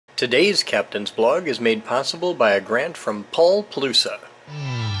Today's Captain's Blog is made possible by a grant from Paul Plusa.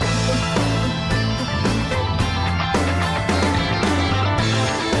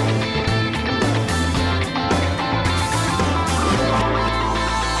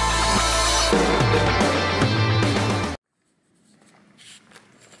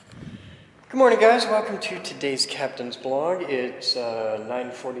 Good morning, guys. Welcome to today's Captain's Blog. It's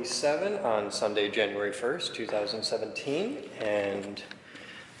 9:47 on Sunday, January 1st, 2017, and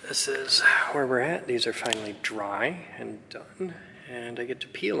this is where we're at. These are finally dry and done, and I get to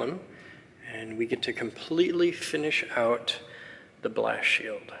peel them, and we get to completely finish out the blast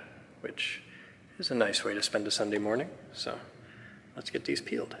shield, which is a nice way to spend a Sunday morning. So let's get these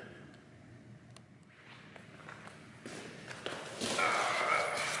peeled.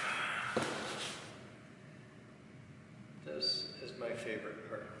 This is my favorite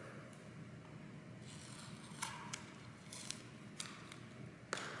part.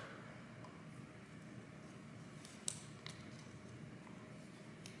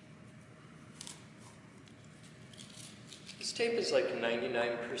 This tape is like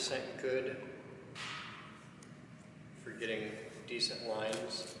 99% good for getting decent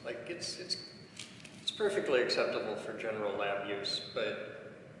lines. Like it's perfectly acceptable for general lab use,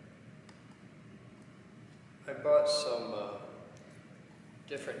 but I bought some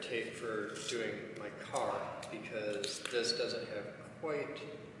different tape for doing my car because this doesn't have quite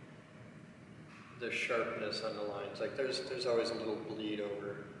the sharpness on the lines. Like there's always a little bleed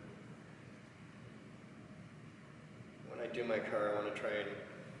over. When I do my car, I want to try and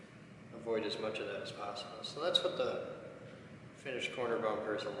avoid as much of that as possible. So that's what the finished corner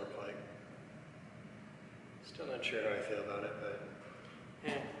bumpers will look like. Still not sure how I feel about it, but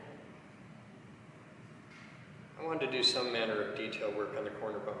I wanted to do some manner of detail work on the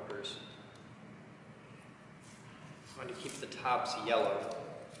corner bumpers. I wanted to keep the tops yellow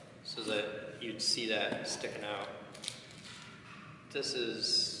so that you'd see that sticking out.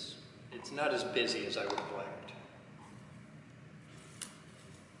 It's not as busy as I would have liked.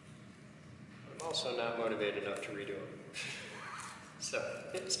 I'm also not motivated enough to redo it. So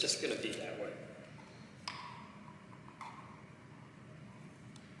it's just going to be that way.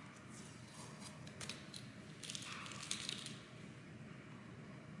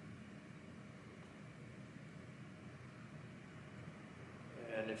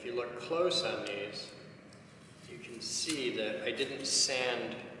 And if you look close on these, you can see that I didn't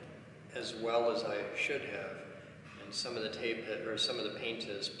sand as well as I should have, and some of the tape or some of the paint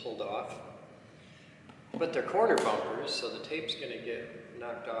is pulled off. But they're corner bumpers, so the tape's going to get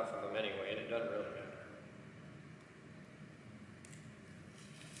knocked off of them anyway, and it doesn't really matter.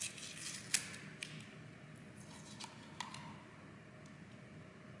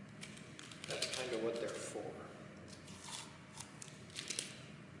 That's kind of what they're for.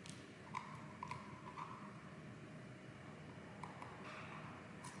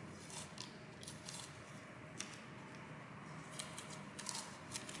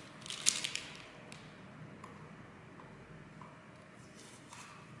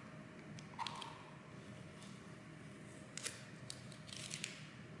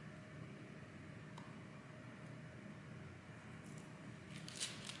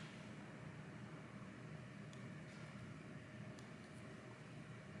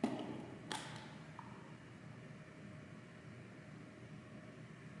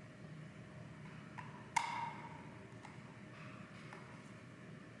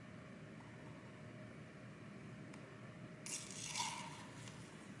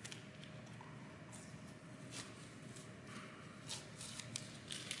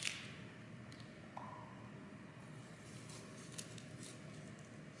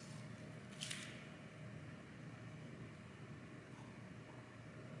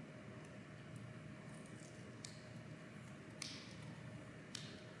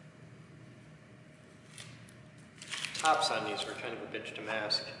 Tops on these were kind of a bitch to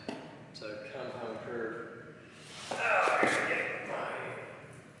mask. It's a compound curve. I forget my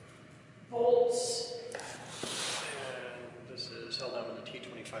bolts. And this is held on with the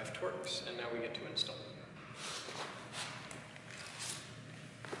T25 Torx, and now we get to install them.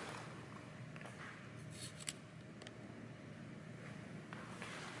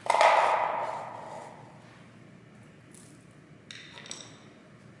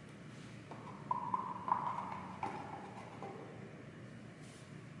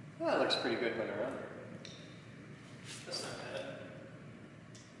 Well, that looks pretty good when around there. That's not bad.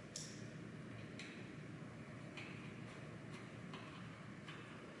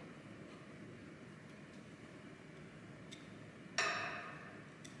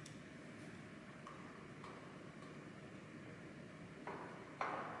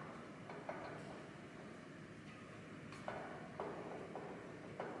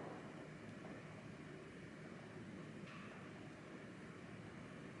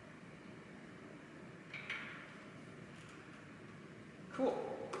 Cool.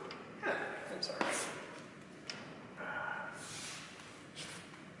 Yeah, that's all right.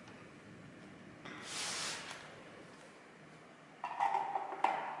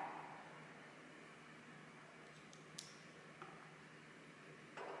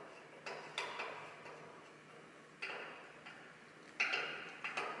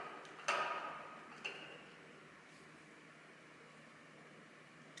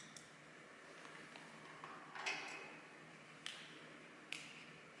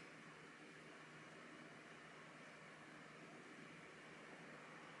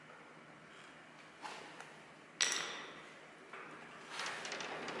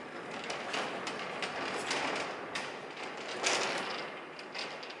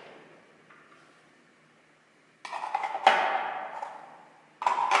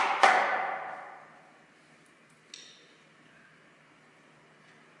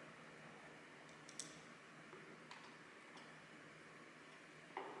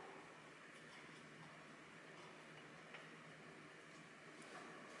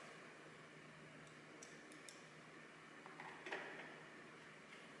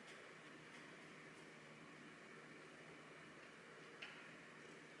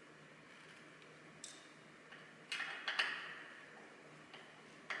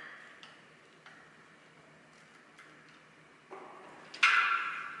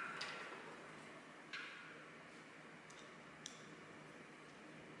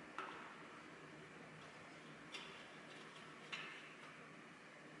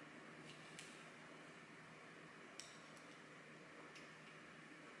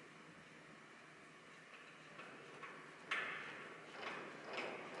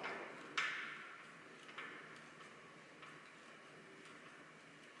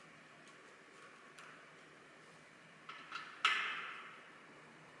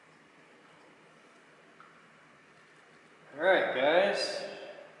 All right, guys,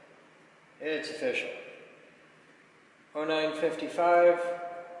 it's official. 09:55,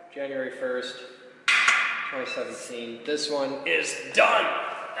 January 1st, 2017. This one is done.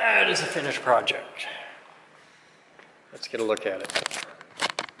 That is a finished project. Let's get a look at it.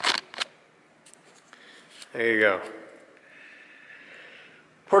 There you go.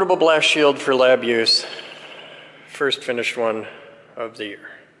 Portable blast shield for lab use. First finished one of the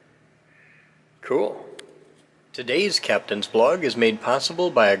year. Cool. Today's Captain's Blog is made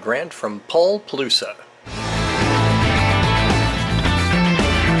possible by a grant from Paul Plusa.